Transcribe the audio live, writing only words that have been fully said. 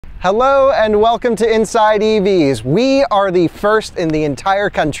Hello and welcome to Inside EVs. We are the first in the entire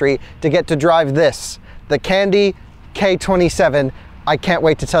country to get to drive this, the Kandi K27. I can't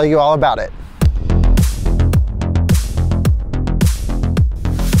wait to tell you all about it.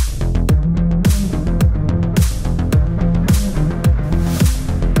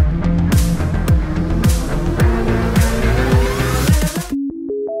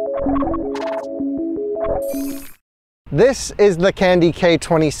 This is the Kandi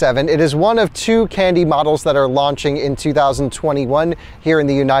K27. It is one of two Kandi models that are launching in 2021 here in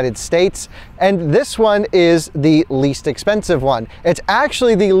the United States. And this one is the least expensive one. It's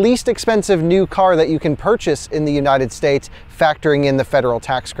actually the least expensive new car that you can purchase in the United States, factoring in the federal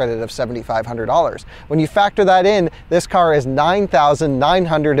tax credit of $7,500. When you factor that in, this car is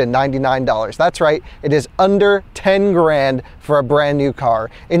 $9,999. That's right, it is under 10 grand for a brand new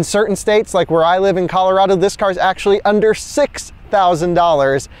car. In certain states, like where I live in Colorado, this car is actually under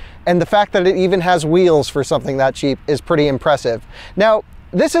 $6,000. And the fact that it even has wheels for something that cheap is pretty impressive. Now,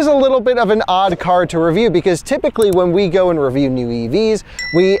 this is a little bit of an odd car to review because typically when we go and review new EVs,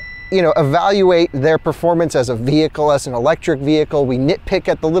 we evaluate their performance as a vehicle, as an electric vehicle. We nitpick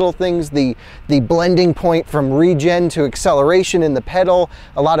at the little things, the blending point from regen to acceleration in the pedal,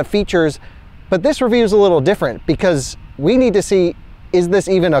 a lot of features. But this review is a little different because we need to see, is this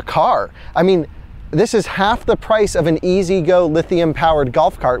even a car? I mean, this is half the price of an easy-go lithium-powered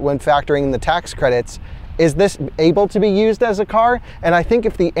golf cart when factoring in the tax credits. Is this able to be used as a car? And I think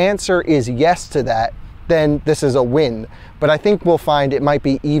if the answer is yes to that, then this is a win. But I think we'll find it might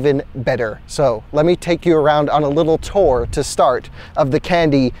be even better. So let me take you around on a little tour to start of the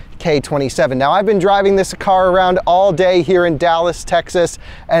Kandi K27. Now, I've been driving this car around all day here in Dallas, Texas,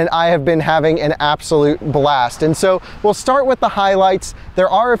 and I have been having an absolute blast. And so we'll start with the highlights. There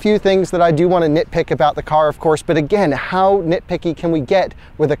are a few things that I do want to nitpick about the car, of course, but again, how nitpicky can we get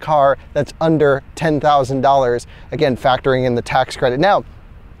with a car that's under $10,000? Again, factoring in the tax credit. Now,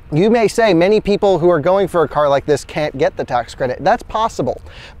 you may say many people who are going for a car like this can't get the tax credit. That's possible.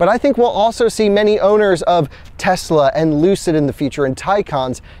 But I think we'll also see many owners of Tesla and Lucid in the future and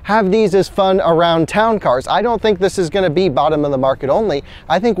Taycans have these as fun around town cars. I don't think this is going to be bottom of the market only.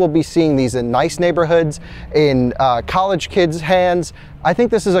 I think we'll be seeing these in nice neighborhoods, in college kids' hands. I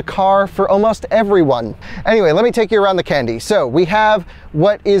think this is a car for almost everyone. Anyway, let me take you around the Kandi. So we have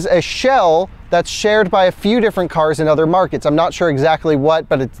what is a shell that's shared by a few different cars in other markets. I'm not sure exactly what,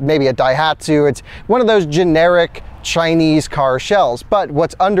 but it's maybe a Daihatsu. It's one of those generic Chinese car shells, but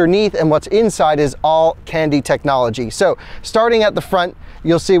what's underneath and what's inside is all Kandi technology. So starting at the front,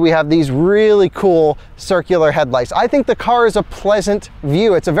 you'll see we have these really cool circular headlights. I think the car is a pleasant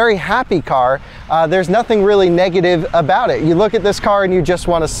view. It's a very happy car. There's nothing really negative about it. You look at this car and you just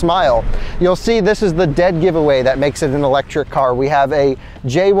want to smile. You'll see this is the dead giveaway that makes it an electric car. We have a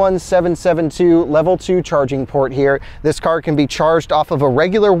J1772 level 2 charging port here. This car can be charged off of a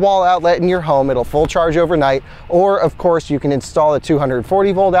regular wall outlet in your home. It'll full charge overnight, or of course you can install a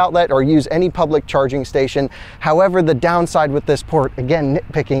 240 volt outlet or use any public charging station. However, the downside with this port, again,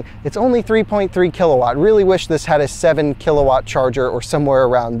 nitpicking, it's only 3.3 kilowatt. Really wish this had a 7 kilowatt charger or somewhere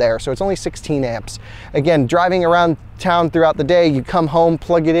around there. So it's only 16 amps. Again, driving around town throughout the day, you come home,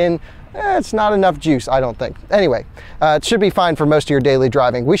 plug it in, it's not enough juice, I don't think. Anyway, it should be fine for most of your daily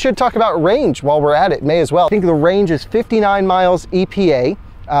driving. We should talk about range while we're at it, may as well. I think the range is 59 miles EPA.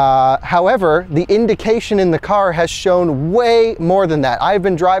 However, the indication in the car has shown way more than that. I've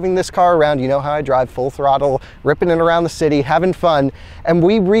been driving this car around, you know how I drive, full throttle, ripping it around the city, having fun, and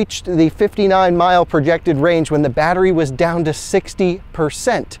we reached the 59 mile projected range when the battery was down to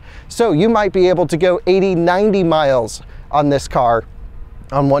 60%. So you might be able to go 80, 90 miles on this car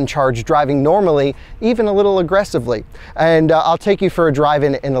on one charge, driving normally, even a little aggressively. And I'll take you for a drive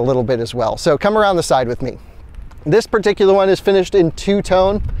in a little bit as well. So come around the side with me. This particular one is finished in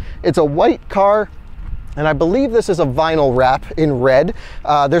two-tone. It's a white car, and I believe this is a vinyl wrap in red.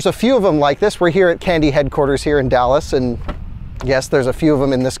 There's a few of them like this. We're here at Kandi headquarters here in Dallas, and yes, there's a few of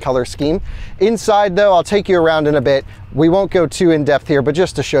them in this color scheme. Inside though, I'll take you around in a bit. We won't go too in depth here, but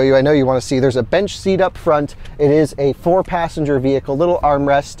just to show you, I know you want to see, there's a bench seat up front. It is a 4-passenger vehicle, little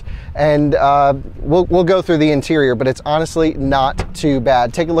armrest, and we'll go through the interior, but it's honestly not too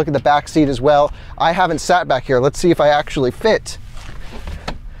bad. Take a look at the back seat as well. I haven't sat back here. Let's see if I actually fit.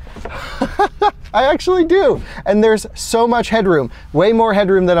 I actually do. And there's so much headroom, way more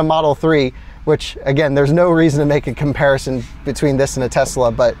headroom than a Model 3. Which, again, there's no reason to make a comparison between this and a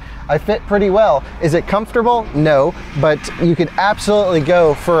Tesla, but I fit pretty well. Is it comfortable? No, but you could absolutely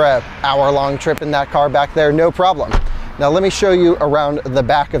go for an hour-long trip in that car back there, no problem. Now let me show you around the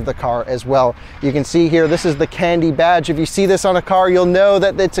back of the car as well. You can see here, this is the Kandi badge. If you see this on a car, you'll know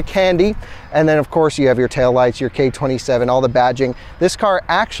that it's a Kandi. And then of course you have your taillights, your K27, all the badging. This car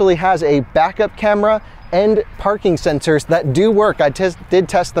actually has a backup camera and parking sensors that do work. I did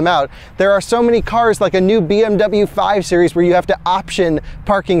test them out. There are so many cars, like a new BMW 5 Series, where you have to option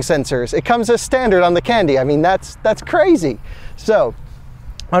parking sensors. It comes as standard on the Kandi. I mean, that's crazy. So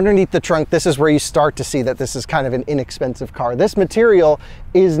underneath the trunk, this is where you start to see that this is kind of an inexpensive car. This material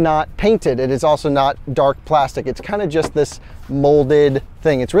is not painted. It is also not dark plastic. It's kind of just this molded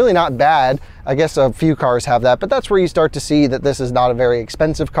thing. It's really not bad. I guess a few cars have that, but that's where you start to see that this is not a very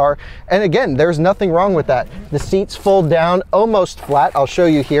expensive car. And again, there's nothing wrong with that. The seats fold down almost flat. I'll show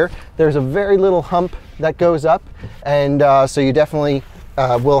you here. There's a very little hump that goes up, and so you definitely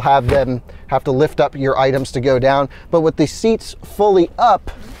will have to lift up your items to go down. But with the seats fully up,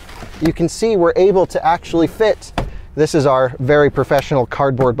 you can see we're able to actually fit. This is our very professional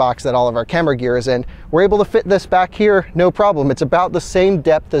cardboard box that all of our camera gear is in. We're able to fit this back here, no problem. It's about the same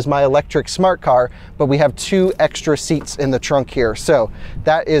depth as my electric smart car, but we have 2 extra seats in the trunk here. So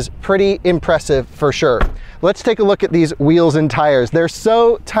that is pretty impressive for sure. Let's take a look at these wheels and tires. They're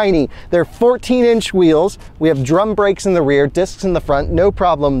so tiny. They're 14-inch wheels. We have drum brakes in the rear, discs in the front, no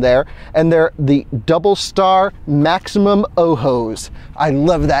problem there. And they're the Double Star Maximum Ojos. I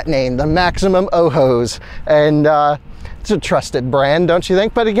love that name, the Maximum Ojos. And it's a trusted brand, don't you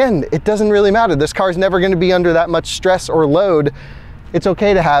think? But again, it doesn't really matter. This car's never going to be under that much stress or load. It's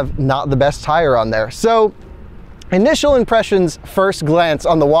okay to have not the best tire on there. So initial impressions, first glance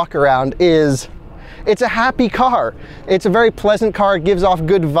on the walk around is, it's a happy car. It's a very pleasant car. It gives off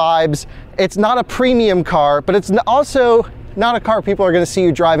good vibes. It's not a premium car, but it's also not a car people are going to see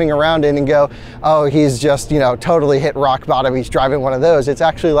you driving around in and go, oh, he's just, you know, totally hit rock bottom. He's driving one of those. It's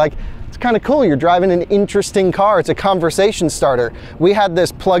actually like, it's kind of cool. You're driving an interesting car. It's a conversation starter. We had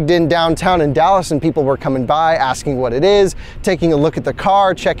this plugged in downtown in Dallas, and people were coming by asking what it is, taking a look at the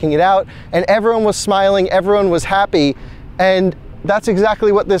car, checking it out, and everyone was smiling. Everyone was happy. And that's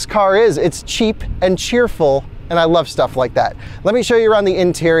exactly what this car is. It's cheap and cheerful, and I love stuff like that. Let me show you around the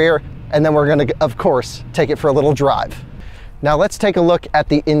interior, and then we're gonna, of course, take it for a little drive. Now let's take a look at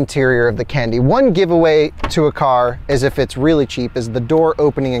the interior of the Kandi. One giveaway to a car, as if it's really cheap, is the door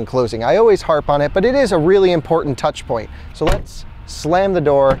opening and closing. I always harp on it, but it is a really important touch point. So let's slam the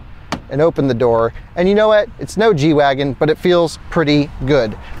door and open the door. And you know what? It's no G-Wagon, but it feels pretty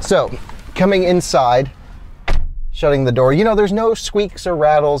good. So coming inside, shutting the door, you know, there's no squeaks or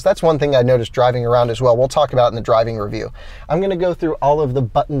rattles. That's one thing I noticed driving around as well. We'll talk about in the driving review. I'm going to go through all of the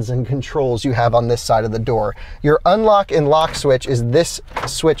buttons and controls you have on this side of the door. Your unlock and lock switch is this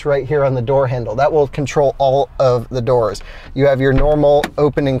switch right here on the door handle. That will control all of the doors. You have your normal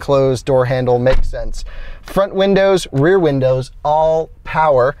open and close door handle, makes sense. Front windows, rear windows, all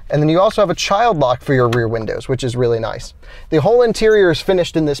power. And then you also have a child lock for your rear windows, which is really nice. The whole interior is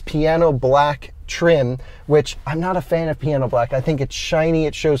finished in this piano black trim, which I'm not a fan of piano black. I think it's shiny,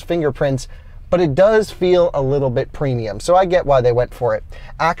 it shows fingerprints, but it does feel a little bit premium. So I get why they went for it.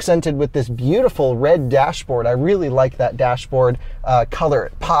 Accented with this beautiful red dashboard. I really like that dashboard color.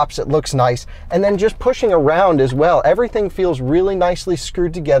 It pops, it looks nice. And then just pushing around as well. Everything feels really nicely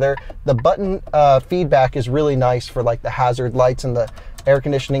screwed together. The button feedback is really nice for like the hazard lights and the air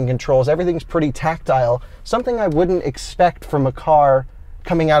conditioning controls. Everything's pretty tactile. Something I wouldn't expect from a car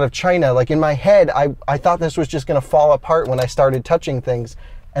coming out of China. Like in my head, I thought this was just gonna fall apart when I started touching things,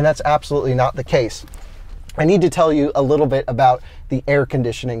 and that's absolutely not the case. I need to tell you a little bit about the air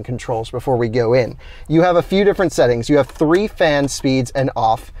conditioning controls before we go in. You have a few different settings. You have 3 fan speeds and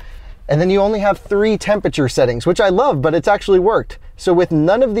off, and then you only have 3 temperature settings, which I love, but it's actually worked. So with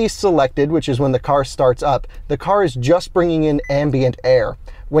none of these selected, which is when the car starts up, the car is just bringing in ambient air.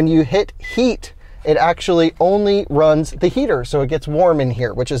 When you hit heat, it actually only runs the heater, so it gets warm in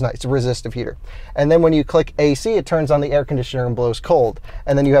here, which is nice, a resistive heater. And then when you click AC, it turns on the air conditioner and blows cold.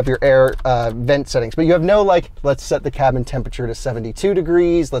 And then you have your air vent settings, but you have no like, let's set the cabin temperature to 72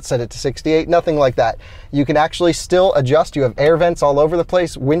 degrees, let's set it to 68, nothing like that. You can actually still adjust. You have air vents all over the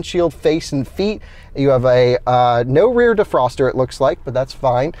place, windshield face and feet. You have a no rear defroster, it looks like, but that's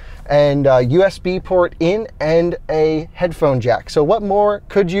fine. And USB port in and a headphone jack. So what more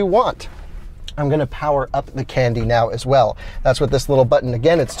could you want? I'm going to power up the Kandi now as well. That's what this little button,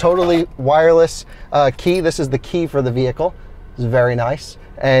 again, it's totally wireless key. This is the key for the vehicle. It's very nice.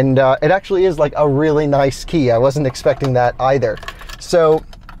 And it actually is like a really nice key. I wasn't expecting that either. So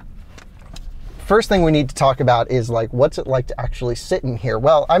first thing we need to talk about is like, what's it like to actually sit in here?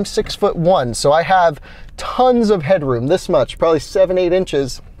 Well, I'm 6'1", so I have tons of headroom, this much, probably 7-8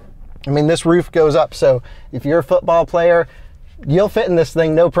 inches I mean, this roof goes up, so if you're a football player, you'll fit in this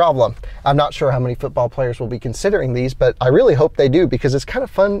thing, no problem. I'm not sure how many football players will be considering these, but I really hope they do because it's kind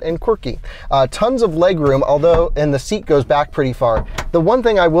of fun and quirky. Tons of leg room, although, and the seat goes back pretty far. The one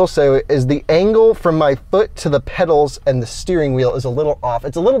thing I will say is the angle from my foot to the pedals and the steering wheel is a little off.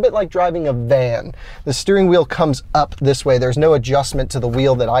 It's a little bit like driving a van. The steering wheel comes up this way. There's no adjustment to the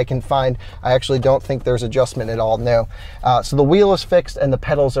wheel that I can find. I actually don't think there's adjustment at all, no. So the wheel is fixed and the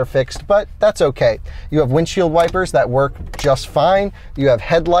pedals are fixed, but that's okay. You have windshield wipers that work just fine. You have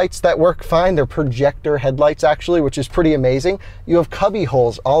headlights that work fine. They're projector headlights actually, which is pretty amazing. You have cubby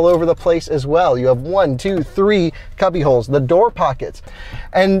holes all over the place as well. You have 1, 2, 3 cubby holes, the door pockets.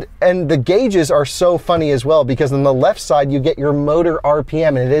 And the gauges are so funny as well because on the left side you get your motor RPM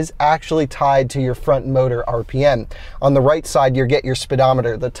and it is actually tied to your front motor RPM. On the right side you get your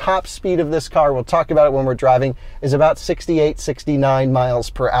speedometer. The top speed of this car, we'll talk about it when we're driving, is about 68, 69 miles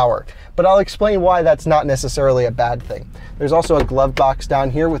per hour. But I'll explain why that's not necessarily a bad thing. There's also a glove box down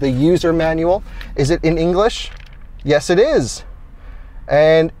here with a user manual. Is it in English? Yes, it is.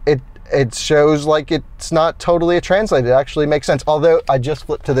 And it shows like it's not totally translated. It actually makes sense. Although I just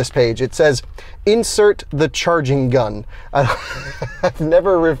flipped to this page. It says, insert the charging gun. I've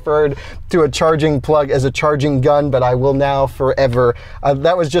never referred to a charging plug as a charging gun, but I will now forever.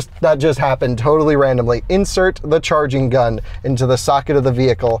 That just happened totally randomly. Insert the charging gun into the socket of the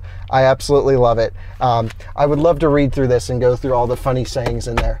vehicle. I absolutely love it. I would love to read through this and go through all the funny sayings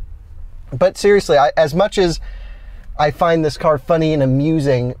in there. But seriously, as much as I find this car funny and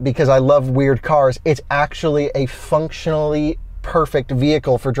amusing because I love weird cars, it's actually a functionally perfect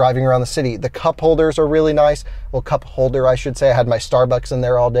vehicle for driving around the city. The cup holders are really nice. Well, cup holder, I should say. I had my Starbucks in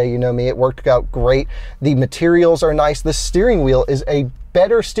there all day. You know me, it worked out great. The materials are nice. The steering wheel is a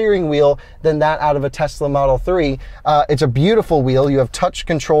better steering wheel than that out of a Tesla Model 3. It's a beautiful wheel. You have touch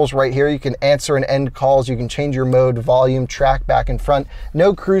controls right here. You can answer and end calls. You can change your mode, volume, track, back and front.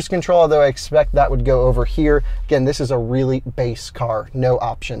 No cruise control, although I expect that would go over here. Again, this is a really base car, no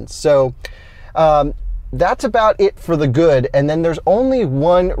options. So that's about it for the good. And then there's only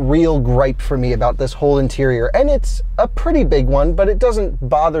one real gripe for me about this whole interior. And it's a pretty big one, but it doesn't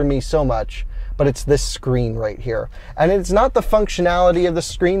bother me so much. But it's this screen right here. And it's not the functionality of the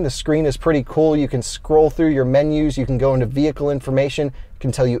screen. The screen is pretty cool. You can scroll through your menus. You can go into vehicle information. It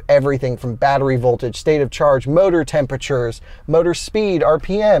can tell you everything from battery voltage, state of charge, motor temperatures, motor speed,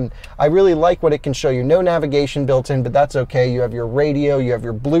 RPM. I really like what it can show you. No navigation built in, but that's okay. You have your radio, you have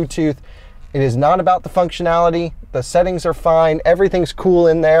your Bluetooth. It is not about the functionality. The settings are fine. Everything's cool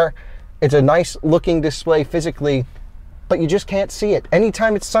in there. It's a nice looking display physically, but you just can't see it.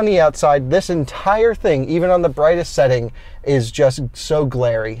 Anytime it's sunny outside, this entire thing, even on the brightest setting, is just so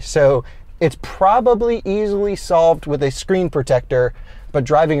glary. So it's probably easily solved with a screen protector, but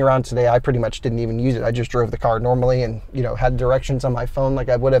driving around today, I pretty much didn't even use it. I just drove the car normally and, you know, had directions on my phone like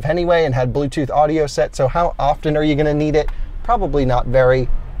I would have anyway and had Bluetooth audio set. So how often are you gonna need it? Probably not very,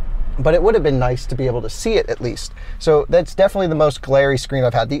 but it would have been nice to be able to see it at least. So that's definitely the most glary screen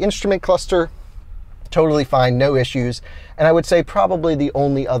I've had. The instrument cluster, totally fine, no issues. And I would say probably the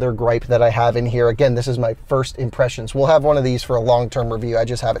only other gripe that I have in here, again, this is my first impressions. We'll have one of these for a long-term review. I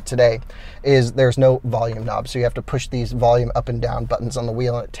just have it today, is there's no volume knob. So you have to push these volume up and down buttons on the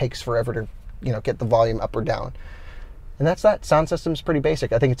wheel and it takes forever to, you know, get the volume up or down. And that's that. Sound system's pretty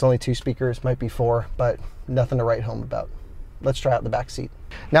basic. I think it's only 2 speakers, might be 4, but nothing to write home about. Let's try out the back seat.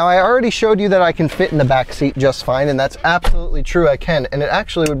 Now, I already showed you that I can fit in the back seat just fine, and that's absolutely true, I can. And it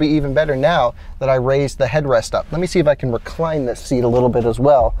actually would be even better now that I raised the headrest up. Let me see if I can recline this seat a little bit as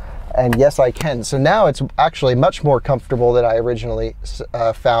well. And yes, I can. So now it's actually much more comfortable than I originally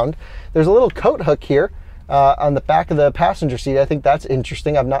found. There's a little coat hook here on the back of the passenger seat. I think that's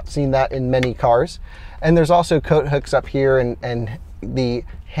interesting. I've not seen that in many cars. And there's also coat hooks up here and the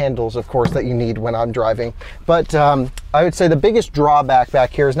handles, of course, that you need when I'm driving. But I would say the biggest drawback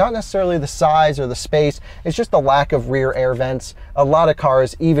back here is not necessarily the size or the space, it's just the lack of rear air vents. A lot of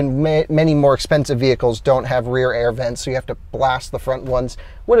cars, even many more expensive vehicles, don't have rear air vents, so you have to blast the front ones.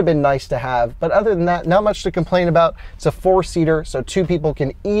 Would have been nice to have, but other than that, not much to complain about. It's a 4-seater, so 2 people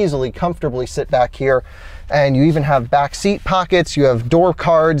can easily, comfortably sit back here. And you even have back seat pockets, you have door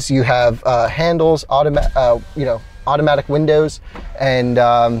cards, you have handles, automatic windows, and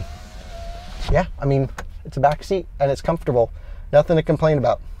yeah, I mean, it's a back seat and it's comfortable. Nothing to complain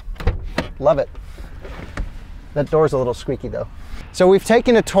about. Love it. That door's a little squeaky though. So we've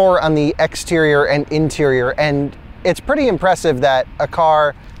taken a tour on the exterior and interior, and it's pretty impressive that a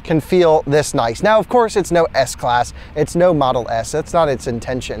car can feel this nice. Now, of course, it's no S-Class, it's no Model S, that's not its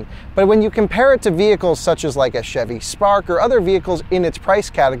intention. But when you compare it to vehicles such as like a Chevy Spark or other vehicles in its price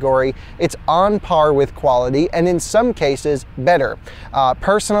category, it's on par with quality, and in some cases, better.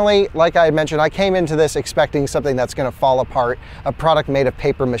 Personally, like I mentioned, I came into this expecting something that's gonna fall apart, a product made of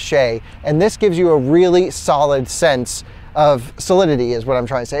paper mache, and this gives you a really solid sense of solidity, is what I'm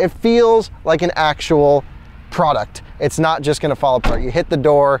trying to say. It feels like an actual product. It's not just gonna fall apart. You hit the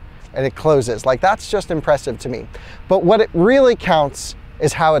door and it closes. Like, that's just impressive to me. But what it really counts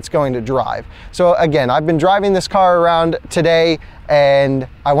is how it's going to drive. So again, I've been driving this car around today, and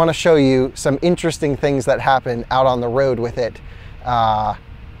I wanna show you some interesting things that happen out on the road with it,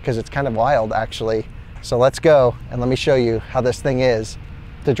 because it's kind of wild, actually. So let's go and let me show you how this thing is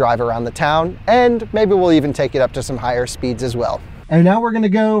to drive around the town, and maybe we'll even take it up to some higher speeds as well. And now we're gonna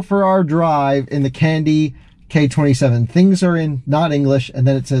go for our drive in the Kandi K27. Things are in not English, and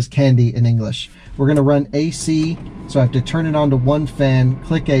then it says Kandi in English. We're gonna run AC, so I have to turn it on to one fan,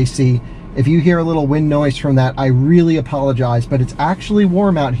 click AC. If you hear a little wind noise from that, I really apologize, but it's actually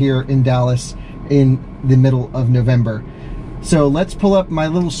warm out here in Dallas in the middle of November. So let's pull up my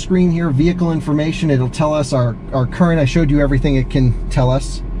little screen here, vehicle information. It'll tell us our current. I showed you everything it can tell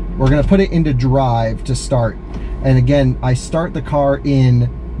us. We're gonna put it into drive to start. And again, I start the car in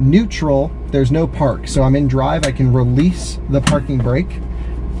neutral. There's no park, so I'm in drive. I can release the parking brake,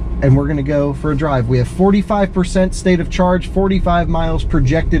 and we're gonna go for a drive. We have 45% state of charge, 45 miles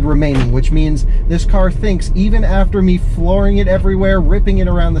projected remaining, which means this car thinks, even after me flooring it everywhere, ripping it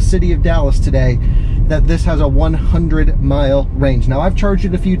around the city of Dallas today, that this has a 100-mile range. Now, I've charged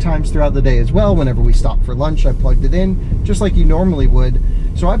it a few times throughout the day as well. Whenever we stopped for lunch, I plugged it in, just like you normally would.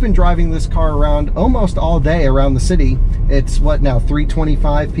 So I've been driving this car around almost all day around the city. It's what now,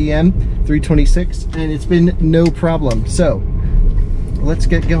 3:25 p.m., 3:26, and it's been no problem. So let's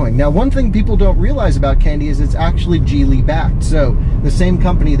get going. Now, one thing people don't realize about Kandi is it's actually Geely backed. So the same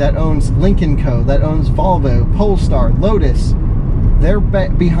company that owns Lincoln Co., that owns Volvo, Polestar, Lotus, they're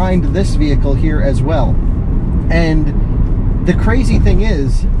behind this vehicle here as well. And the crazy thing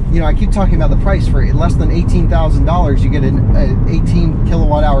is, you know, I keep talking about the price. For less than $18,000, you get an 18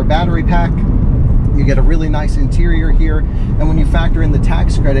 kilowatt hour battery pack. You get a really nice interior here. And when you factor in the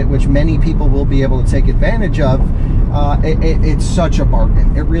tax credit, which many people will be able to take advantage of, it's such a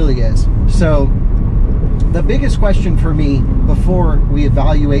bargain. It really is. So the biggest question for me before we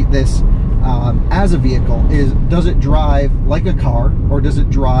evaluate this as a vehicle is, does it drive like a car, or does it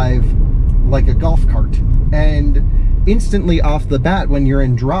drive like a golf cart? And instantly off the bat, when you're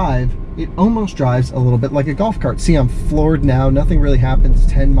in drive, it almost drives a little bit like a golf cart. See, I'm floored now, nothing really happens.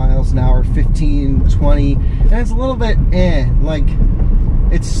 10 miles an hour, 15, 20, and it's a little bit like,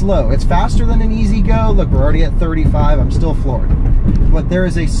 it's slow. It's faster than an easy go. Look, we're already at 35, I'm still floored. But there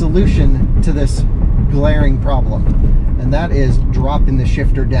is a solution to this glaring problem, and that is dropping the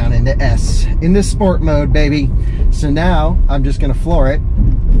shifter down into S, into sport mode, baby. So now I'm just gonna floor it.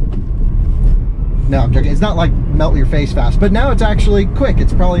 No, I'm joking. It's not like melt your face fast, but now it's actually quick.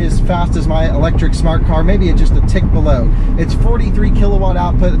 It's probably as fast as my electric smart car, maybe it's just a tick below. It's 43 kilowatt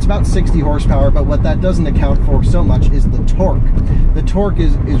output, it's about 60 horsepower, but what that doesn't account for so much is the torque. The torque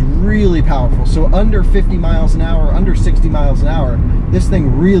is really powerful. So under 50 miles an hour, under 60 miles an hour, this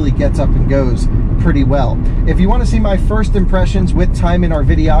thing really gets up and goes pretty well. If you want to see my first impressions with Timon, our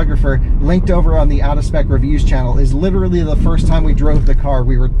videographer, linked over on the Out of Spec Reviews channel, is literally the first time we drove the car.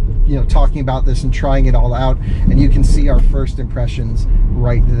 We were, you know, talking about this and trying it all out, and you can see our first impressions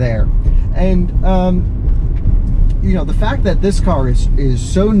right there. And you know, the fact that this car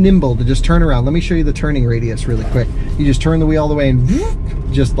is so nimble to just turn around. Let me show you the turning radius really quick. You just turn the wheel all the way and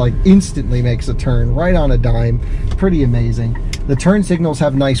just like instantly makes a turn right on a dime. Pretty amazing. The turn signals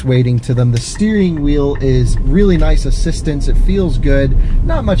have nice weighting to them. The steering wheel is really nice assistance. It feels good.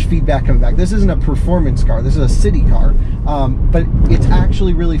 Not much feedback coming back. This isn't a performance car. This is a city car. But it's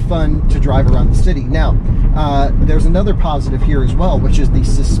actually really fun to drive around the city. Now, there's another positive here as well, which is the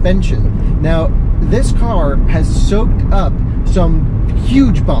suspension. Now, this car has soaked up some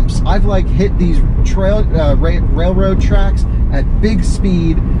huge bumps. I've like hit these railroad tracks at big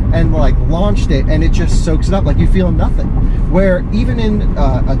speed and like launched it, and it just soaks it up. Like, you feel nothing. Where even in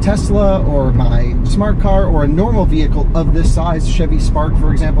a Tesla or my smart car or a normal vehicle of this size, Chevy Spark,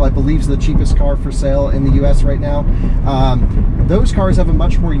 for example, I believe is the cheapest car for sale in the US right now. Those cars have a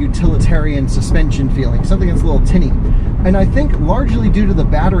much more utilitarian suspension feeling, something that's a little tinny. And I think largely due to the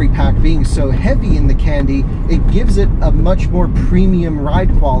battery pack being so heavy in the Kandi, it gives it a much more premium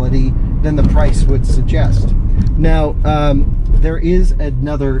ride quality than the price would suggest. Now, there is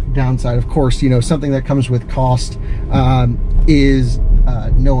another downside. Of course, you know, something that comes with cost is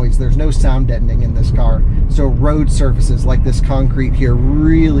noise. There's no sound deadening in this car. So road surfaces like this concrete here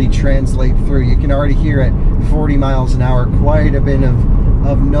really translate through. You can already hear at 40 miles an hour quite a bit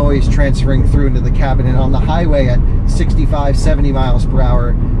of noise transferring through into the cabin. And on the highway at 65, 70 miles per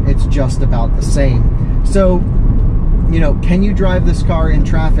hour, it's just about the same. So, you know, can you drive this car in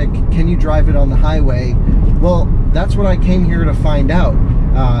traffic? Can you drive it on the highway? Well, that's what I came here to find out.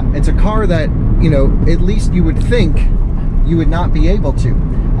 It's a car that, you know, at least you would think you would not be able to.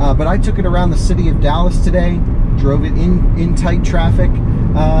 But I took it around the city of Dallas today, drove it in tight traffic,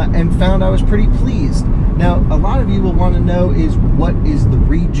 and found I was pretty pleased. Now, a lot of you will want to know is what is the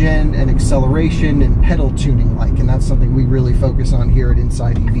regen and acceleration and pedal tuning like, and that's something we really focus on here at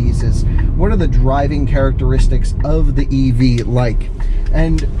Inside EVs is what are the driving characteristics of the EV like?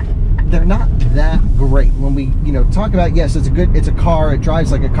 And they're not that great. When we, you know, talk about, yes, it's a car, it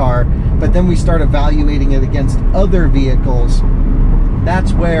drives like a car, but then we start evaluating it against other vehicles.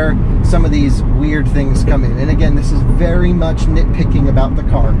 That's where some of these weird things come in. And again, this is very much nitpicking about the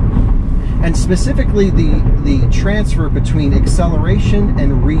car. And specifically the transfer between acceleration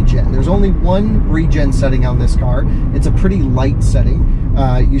and regen. There's only one regen setting on this car. It's a pretty light setting.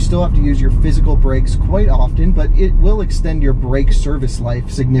 You still have to use your physical brakes quite often, but it will extend your brake service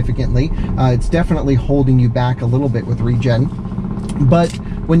life significantly. It's definitely holding you back a little bit with regen. But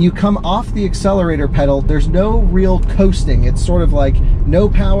when you come off the accelerator pedal, there's no real coasting. It's sort of like no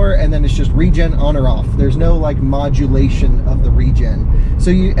power and then it's just regen on or off. There's no like modulation of the regen. So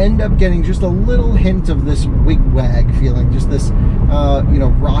you end up getting just a little hint of this wig-wag feeling, just this, you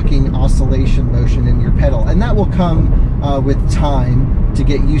know, rocking oscillation motion in your pedal. And that will come with time to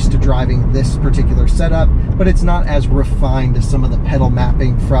get used to driving this particular setup, but it's not as refined as some of the pedal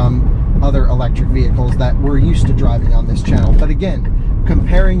mapping from other electric vehicles that we're used to driving on this channel. But again,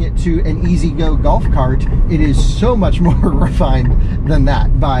 comparing it to an E-Z-GO golf cart, it is so much more refined than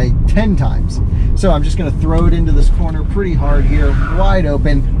that by 10 times. So I'm just going to throw it into this corner pretty hard here, wide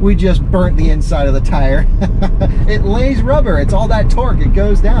open. We just burnt the inside of the tire. It lays rubber. It's all that torque. It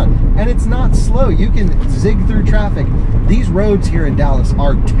goes down. And it's not slow. You can zig through traffic. These roads here in Dallas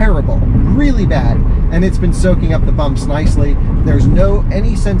are terrible, really bad. And it's been soaking up the bumps nicely. There's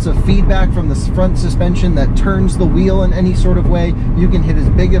any sense of feedback from the front suspension that turns the wheel in any sort of way. You can hit as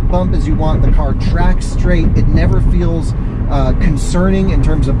big a bump as you want. The car tracks straight. It never feels concerning in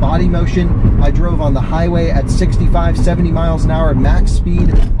terms of body motion. I drove on the highway at 65, 70 miles an hour max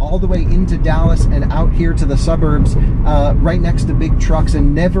speed all the way into Dallas and out here to the suburbs right next to big trucks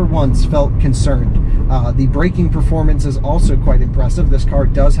and never once felt concerned. The braking performance is also quite impressive. This car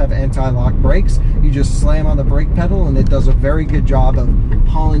does have anti-lock brakes. You just slam on the brake pedal and it does a very good job of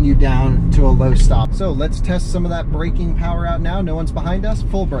hauling you down to a low stop. So let's test some of that braking power out now. No one's behind us.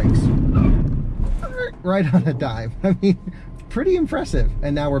 Full brakes. Right on a dive. I mean, pretty impressive.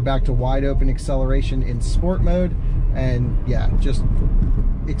 And now we're back to wide open acceleration in sport mode. And yeah, just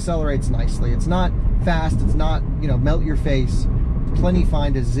accelerates nicely. It's not fast. It's not, you know, melt your face. Plenty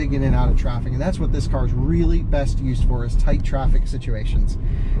fine to zig in and out of traffic, and that's what this car is really best used for, is tight traffic situations.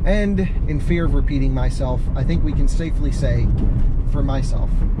 And in fear of repeating myself, I think we can safely say, for myself,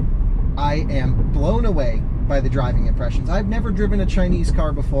 I am blown away by the driving impressions. I've never driven a Chinese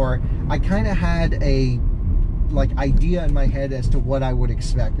car before. I kind of had a idea in my head as to what I would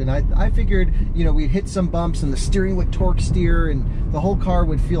expect, and I figured, you know, we'd hit some bumps and the steering would torque steer and the whole car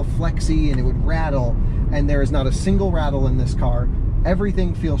would feel flexy and it would rattle, and there is not a single rattle in this car.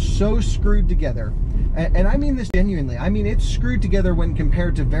 Everything feels so screwed together, and I mean this genuinely. I mean, it's screwed together when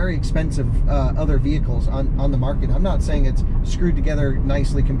compared to very expensive other vehicles on the market. I'm not saying it's screwed together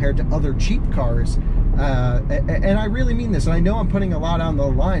nicely compared to other cheap cars, and I really mean this, and I know I'm putting a lot on the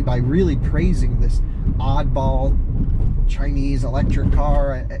line by really praising this oddball Chinese electric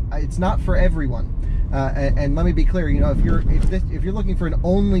car. It's not for everyone. And let me be clear, you know, if you're looking for an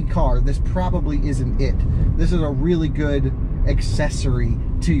only car, this probably isn't it. This is a really good accessory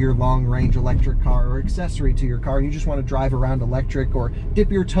to your long-range electric car, or accessory to your car, and you just want to drive around electric or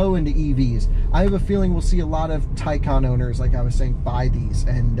dip your toe into EVs. I have a feeling we'll see a lot of Taycan owners, like I was saying, buy these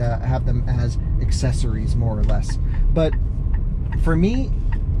and have them as accessories, more or less. But for me,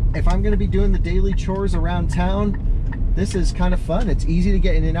 if I'm going to be doing the daily chores around town, this is kind of fun. It's easy to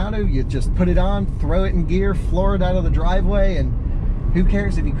get in and out of. You just put it on, throw it in gear, floor it out of the driveway, and who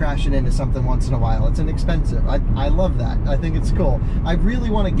cares if you crash it into something once in a while? It's inexpensive. I love that. I think it's cool. I really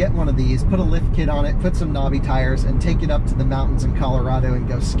want to get one of these, put a lift kit on it, put some knobby tires, and take it up to the mountains in Colorado and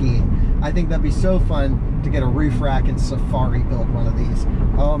go skiing. I think that'd be so fun to get a roof rack and safari build one of these.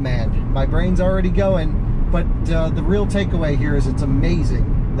 Oh man, my brain's already going. But the real takeaway here is it's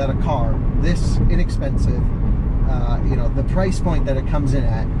amazing that a car this inexpensive, you know, the price point that it comes in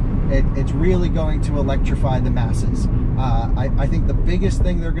at, it's really going to electrify the masses. I think the biggest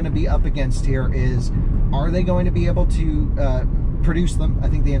thing they're going to be up against here is, are they going to be able to produce them? I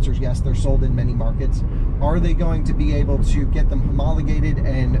think the answer is yes. They're sold in many markets. Are they going to be able to get them homologated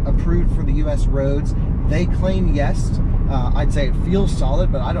and approved for the US roads? They claim yes. I'd say it feels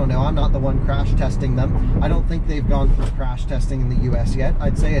solid, but I don't know. I'm not the one crash testing them. I don't think they've gone through crash testing in the US yet.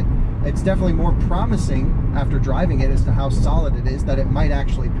 I'd say it's definitely more promising after driving it as to how solid it is, that it might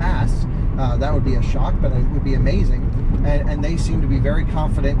actually pass. That would be a shock, but it would be amazing. And they seem to be very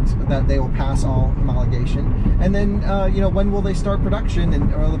confident that they will pass all homologation. And then, you know, when will they start production?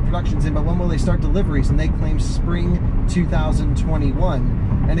 Or the production's in, but when will they start deliveries? And they claim spring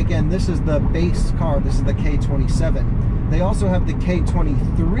 2021. And again, this is the base car. This is the K27. They also have the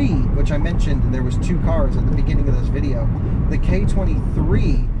K23, which I mentioned. There was 2 cars at the beginning of this video. The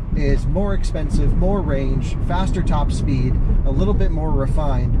K23 is more expensive, more range, faster top speed, a little bit more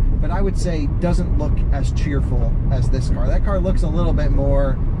refined, but I would say doesn't look as cheerful as this car. That car looks a little bit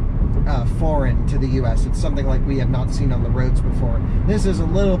more foreign to the US. It's something like we have not seen on the roads before. This is a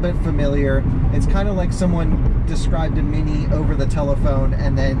little bit familiar. It's kind of like someone described a Mini over the telephone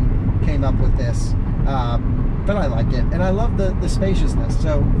and then came up with this. But I like it, and I love the spaciousness.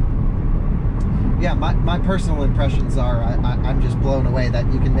 So yeah, my personal impressions are I'm just blown away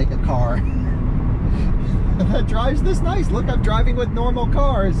that you can make a car that drives this nice. Look, I'm driving with normal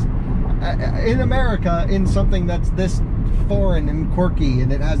cars in America in something that's this foreign and quirky,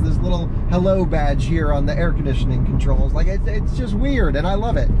 and it has this little hello badge here on the air conditioning controls. Like, it's just weird, and I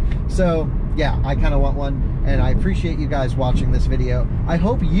love it. So yeah, I kind of want one, and I appreciate you guys watching this video. I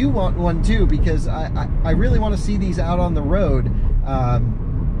hope you want one too, because I really want to see these out on the road.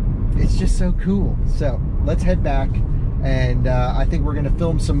 It's just so cool. So let's head back, and I think we're going to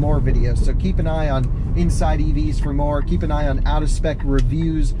film some more videos. So keep an eye on Inside EVs for more. Keep an eye on out of spec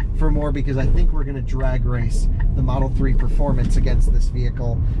reviews for more, because I think we're going to drag race the Model 3 Performance against this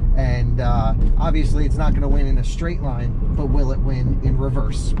vehicle. And obviously it's not going to win in a straight line, but will it win in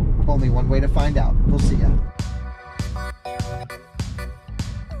reverse? Only one way to find out. We'll see ya.